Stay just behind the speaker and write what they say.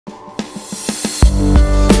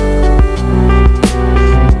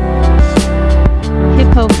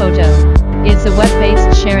is a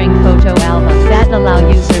web-based sharing photo album that allow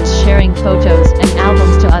users sharing photos and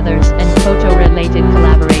albums to others and photo-related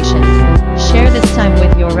collaboration. Share this time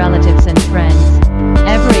with your relatives and friends.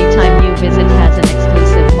 Every time you visit has an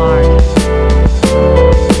exclusive mark.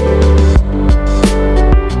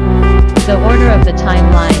 The order of the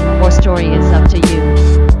timeline or story is up to you.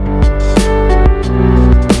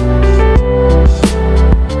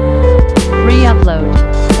 Free upload,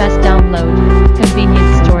 fast download,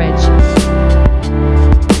 convenient storage.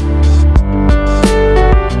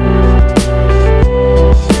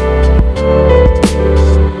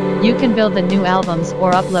 You can build the new albums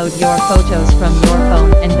or upload your photos from your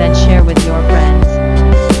phone and then share with your friends.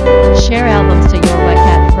 Share albums to your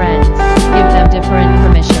WebCat friends. Give them different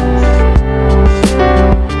permissions.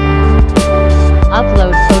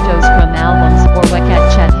 Upload